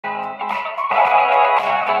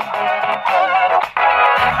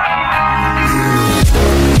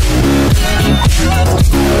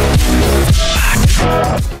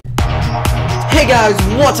guys,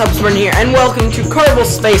 what's up, Spring here, and welcome to Kerbal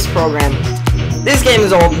Space Program. This game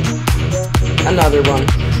is old. Another one.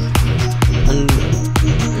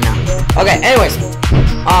 No. Okay, anyways.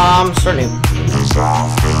 Starting.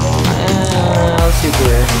 Let's do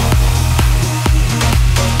career.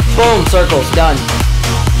 Boom, circles, done.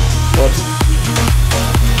 Whoops.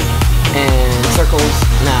 And circles,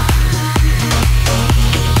 nah.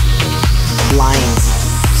 Lines.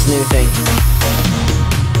 This new thing.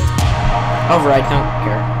 Override, don't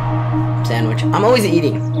care. Sandwich. I'm always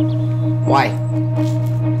eating. Why?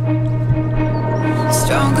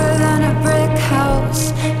 Stronger than a brick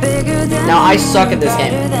house, bigger than now I suck at this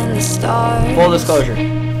game. Full disclosure.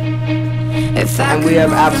 And we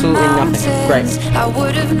have absolutely nothing. Great. I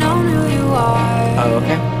would have known who you are. Oh,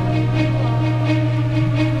 okay.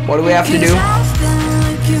 What do we have to do? I've been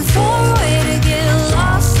looking for a way to get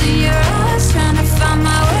lost in your eyes, trying to find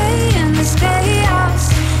my way in this chaos.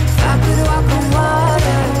 If I could walk on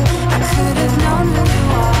water, I could have known who you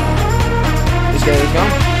are. Let's go.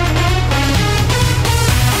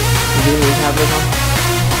 Do you need to have this on?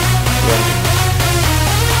 Yeah.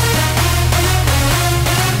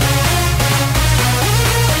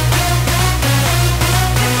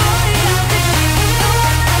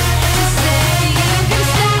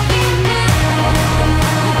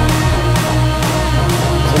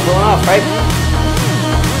 Simple enough, right?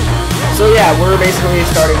 So yeah, we're basically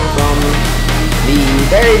starting from the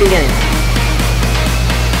very beginning.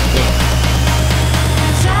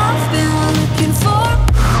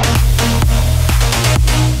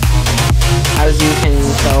 As you can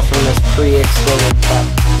tell from this pre-exploded stuff.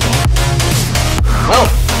 Well,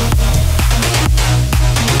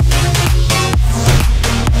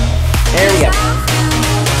 there we go.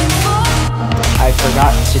 I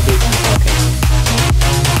forgot to do. Okay,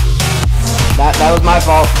 that was my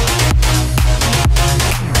fault.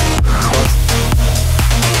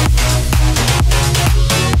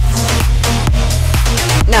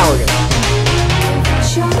 Now we're good.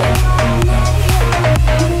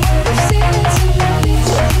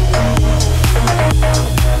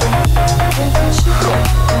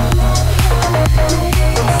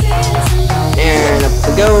 And up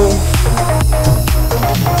we go.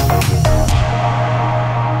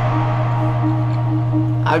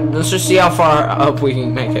 Let's just see how far up we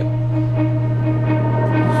can make it.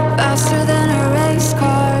 Faster than a race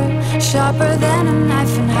car, sharper than a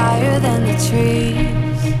knife and higher than the trees.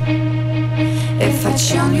 If I'd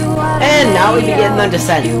shown you what and now we begin the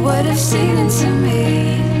descent. You would have seen into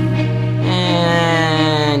me.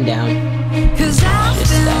 And down. Cause I've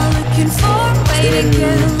been looking for a way to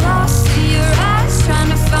get lost in your eyes, trying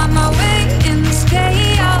to find my way in this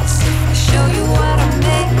chaos. If I show you what I'm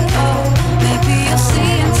made of, maybe you'll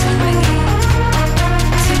see into me.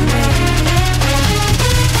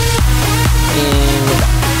 And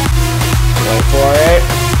wait for it.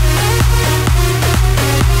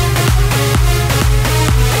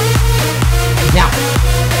 Now.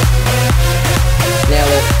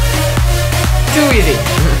 Nailed it. Too easy.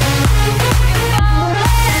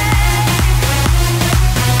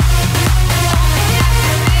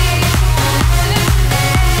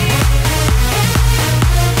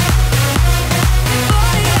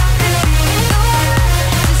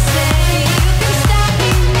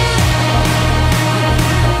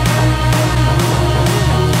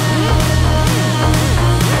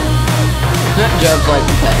 Jumps like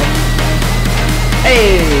that.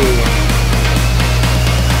 Hey!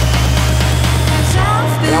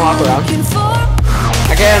 Can I walk around?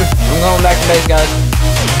 I can. I'm going back to base, guys.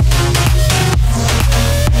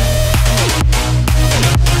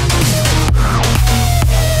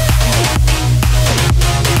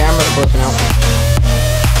 Camera's flipping out.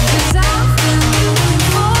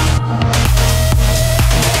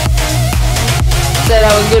 Said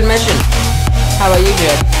that was a good mission. How about you,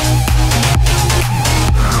 Jed?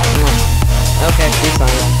 Okay, he's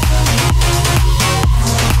fine.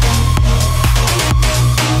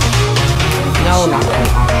 No, not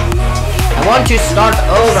right. I want to start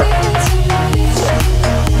over.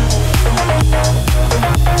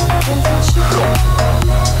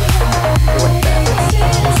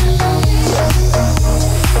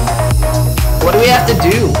 What do we have to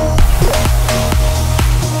do?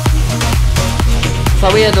 I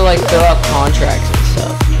thought we had to like fill out contracts and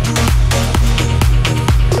stuff.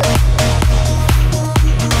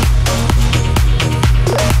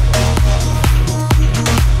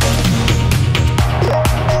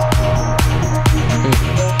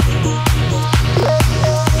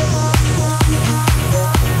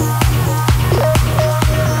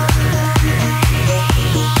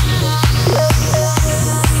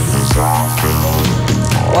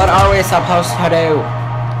 I supposed to do?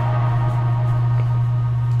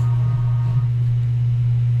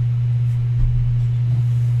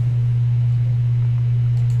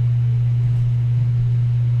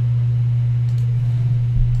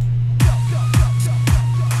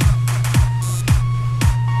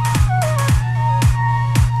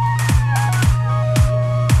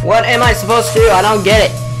 What am I supposed to do? I don't get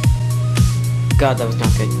it. God, that was not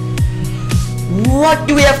good. What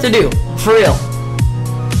do we have to do? For real.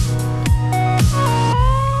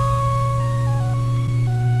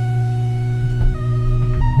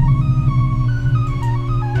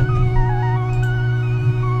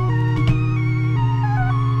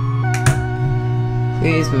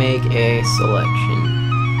 Please make a selection.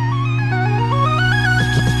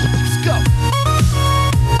 Let's go.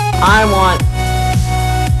 I want...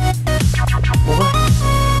 What?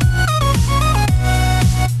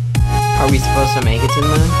 Are we supposed to make it to the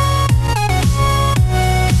moon?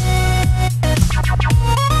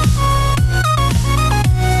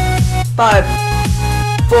 Five,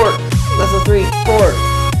 4, that's a 3, 4,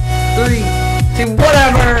 3, 2,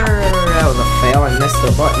 whatever! That was a fail, I missed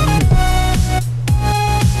the button.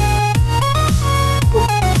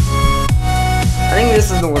 I think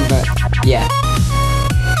this is the one that, yeah.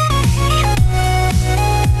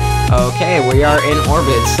 Okay, we are in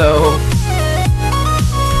orbit, so...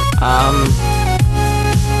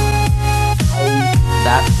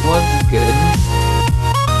 that was good.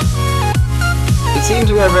 It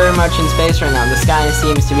seems we are very much in space right now. The sky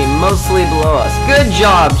seems to be mostly below us. Good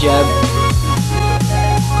job, Jeb!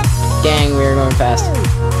 Dang, we are going fast.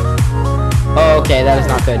 Okay, that is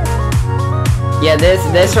not good. Yeah,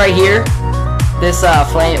 this right here, this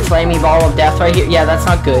flamey ball of death right here, yeah, that's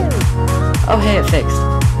not good. Oh, hey, it fixed.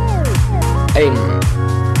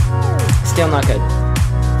 Still not good.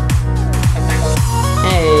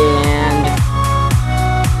 And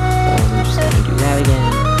I'm just gonna do that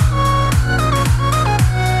again.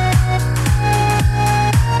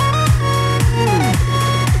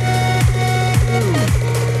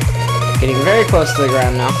 Getting very close to the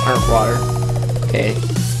ground now, or water. Okay.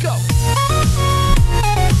 Let's go.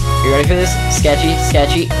 You ready for this? Sketchy,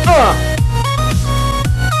 sketchy.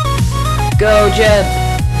 Go, Jeb.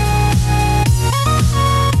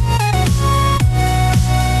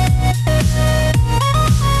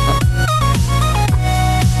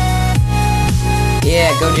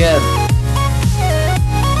 Yeah, go Jeb.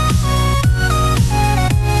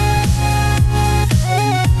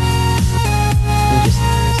 And just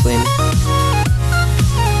swim.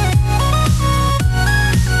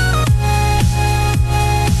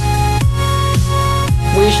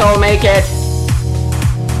 We shall make it.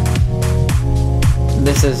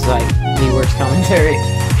 This is like the worst commentary.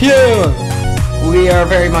 Yeah. We are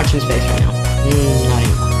very much in space right now. Not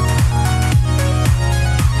anymore.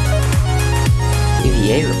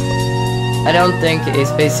 EVA report. I don't think a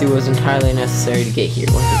spacesuit was entirely necessary to get here,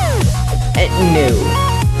 was it? No.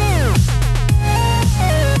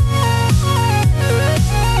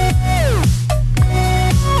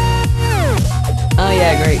 Oh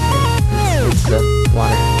yeah, great. It's the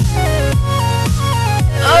water.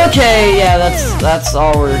 Okay, yeah, that's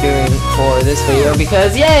all we're doing for this video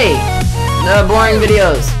because yay! The boring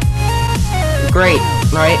videos. Great,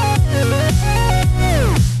 right?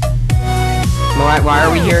 Why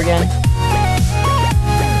are we here again?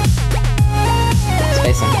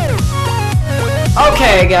 Space Center.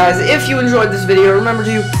 Okay, guys, if you enjoyed this video, remember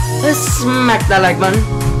to smack that like button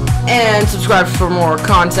and subscribe for more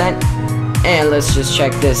content. And let's just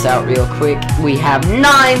check this out real quick. We have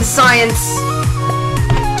 9 science.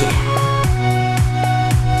 Yeah.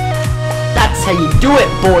 That's how you do it,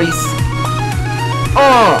 boys.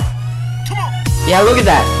 Oh. Yeah, look at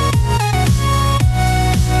that.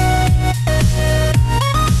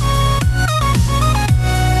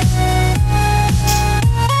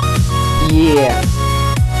 Yeah.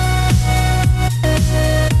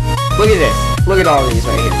 Look at this. Look at all these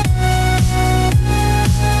right here.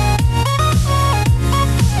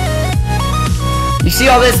 You see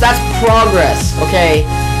all this? That's progress, okay?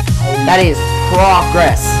 That is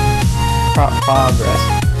progress. Progress.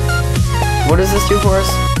 What does this do for us?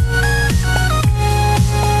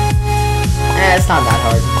 It's not that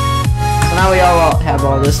hard. So now we all have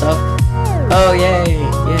all this stuff. Oh, yay.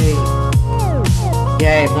 Yay.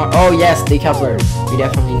 Yay. More. Oh, yes, decoupler. We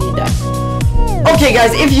definitely need that. Okay,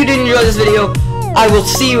 guys, if you did enjoy this video, I will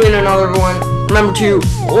see you in another one. Remember to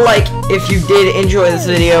like if you did enjoy this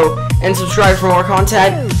video and subscribe for more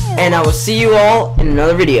content. And I will see you all in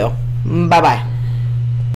another video. Bye-bye.